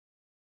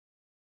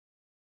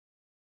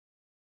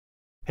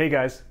Hey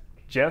guys,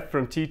 Jeff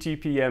from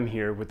TTPM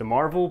here with the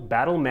Marvel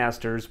Battle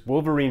Masters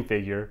Wolverine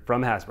figure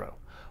from Hasbro.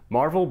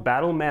 Marvel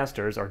Battle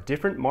Masters are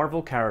different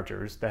Marvel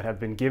characters that have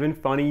been given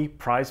funny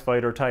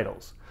prizefighter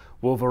titles.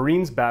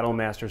 Wolverine's Battle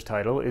Masters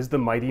title is the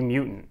Mighty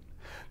Mutant.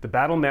 The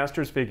Battle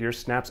Masters figure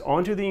snaps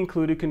onto the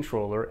included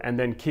controller, and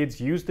then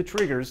kids use the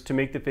triggers to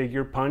make the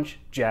figure punch,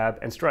 jab,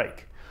 and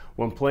strike.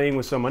 When playing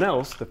with someone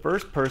else, the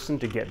first person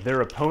to get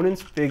their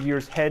opponent's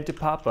figure's head to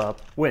pop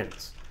up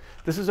wins.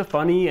 This is a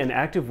funny and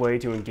active way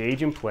to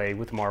engage and play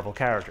with Marvel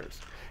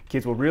characters.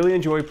 Kids will really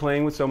enjoy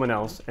playing with someone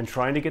else and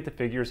trying to get the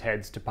figures'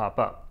 heads to pop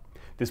up.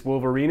 This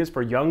Wolverine is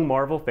for young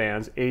Marvel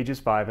fans ages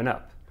 5 and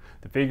up.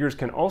 The figures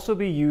can also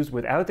be used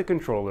without the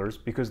controllers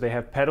because they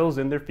have pedals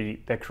in their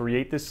feet that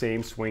create the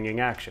same swinging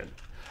action.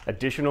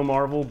 Additional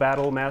Marvel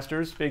Battle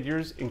Masters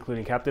figures,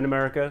 including Captain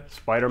America,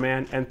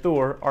 Spider-Man, and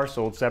Thor, are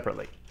sold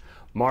separately.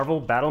 Marvel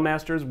Battle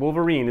Masters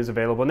Wolverine is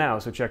available now,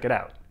 so check it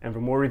out. And for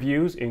more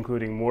reviews,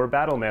 including more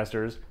Battle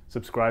Masters,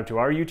 subscribe to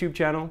our YouTube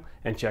channel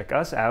and check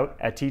us out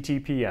at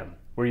TTPM,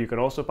 where you can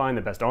also find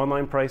the best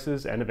online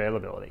prices and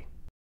availability.